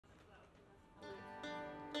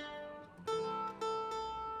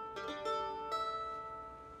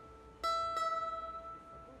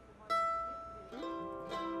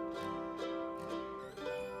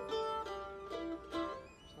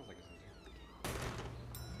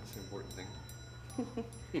That's an important thing.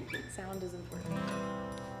 Sound is important.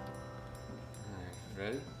 All right,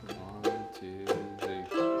 ready? 1, 2, 3.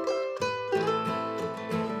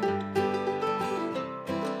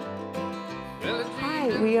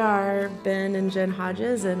 Hi, we are Ben and Jen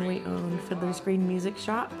Hodges, and we own Fiddler's Green Music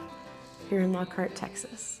Shop here in Lockhart,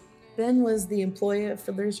 Texas. Ben was the employee of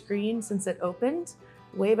Fiddler's Green since it opened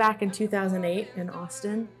way back in 2008 in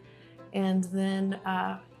Austin. And then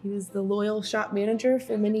he was the loyal shop manager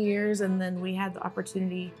for many years, and then we had the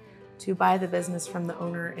opportunity to buy the business from the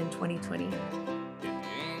owner in 2020.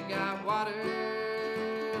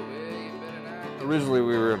 Originally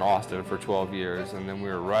we were in Austin for 12 years, and then we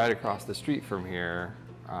were right across the street from here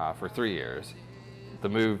for 3 years. The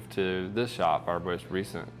move to this shop, our most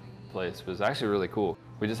recent place, was actually really cool.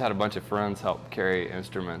 We just had a bunch of friends help carry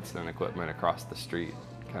instruments and equipment across the street,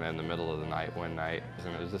 kind of in the middle of the night one night,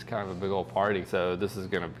 and it was just kind of a big old party. So this is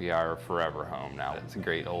going to be our forever home now. It's a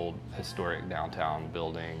great old historic downtown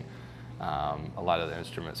building. A lot of the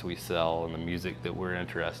instruments we sell and the music that we're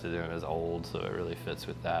interested in is old, so it really fits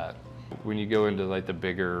with that. When you go into like the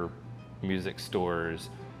bigger music stores,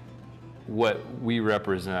 what we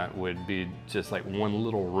represent would be just like one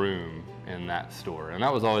little room in that store, and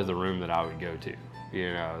that was always the room that I would go to,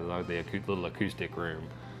 you know, like the little acoustic room.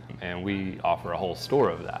 And we offer a whole store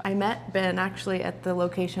of that. I met Ben actually at the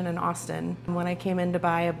location in Austin when I came in to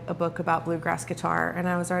buy a book about bluegrass guitar, and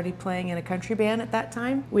I was already playing in a country band at that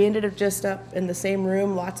time. We ended up just up in the same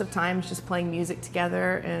room lots of times just playing music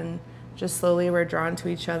together, and just slowly we're drawn to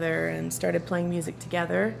each other and started playing music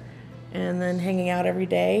together and then hanging out every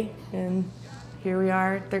day, and here we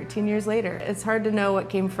are 13 years later. It's hard to know what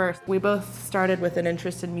came first. We both started with an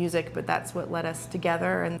interest in music, but that's what led us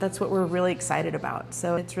together, and that's what we're really excited about.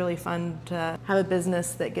 So it's really fun to have a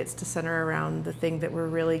business that gets to center around the thing that we're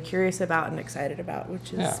really curious about and excited about,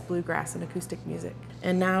 which is bluegrass and acoustic music.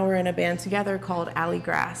 And now we're in a band together called Alley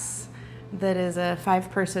Grass that is a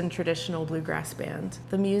 5-person traditional bluegrass band.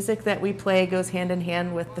 The music that we play goes hand in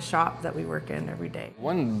hand with the shop that we work in every day.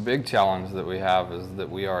 One big challenge that we have is that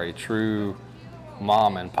we are a true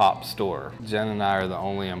mom and pop store. Jen and I are the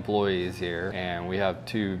only employees here, and we have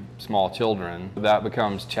 2 small children. That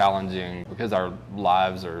becomes challenging because our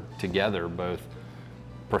lives are together, both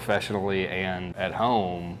professionally and at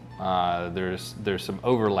home. There's some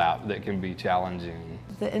overlap that can be challenging.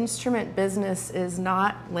 The instrument business is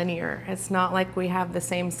not linear. It's not like we have the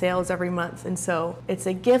same sales every month, and so it's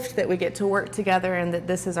a gift that we get to work together and that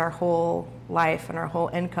this is our whole life and our whole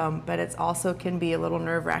income, but it also can be a little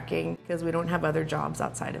nerve-wracking because we don't have other jobs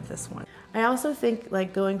outside of this one. I also think,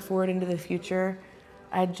 like, going forward into the future,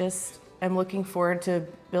 I'm looking forward to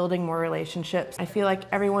building more relationships. I feel like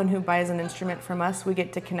everyone who buys an instrument from us, we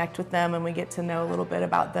get to connect with them and we get to know a little bit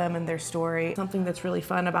about them and their story. Something that's really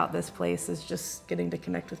fun about this place is just getting to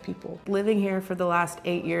connect with people. Living here for the last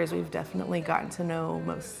 8 years, we've definitely gotten to know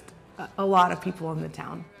a lot of people in the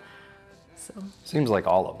town. So. Seems like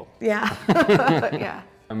all of them. Yeah. Yeah.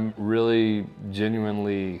 I'm really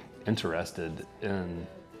genuinely interested in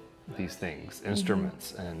these things,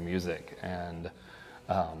 instruments and music, and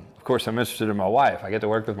of course I'm interested in my wife. I get to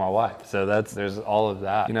work with my wife, so there's all of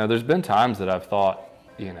that. You know, there's been times that I've thought,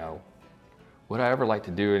 you know, would I ever like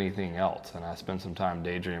to do anything else? And I spend some time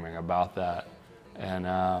daydreaming about that, and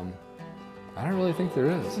I don't really think there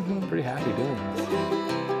is. I'm pretty happy doing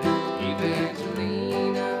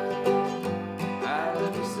this.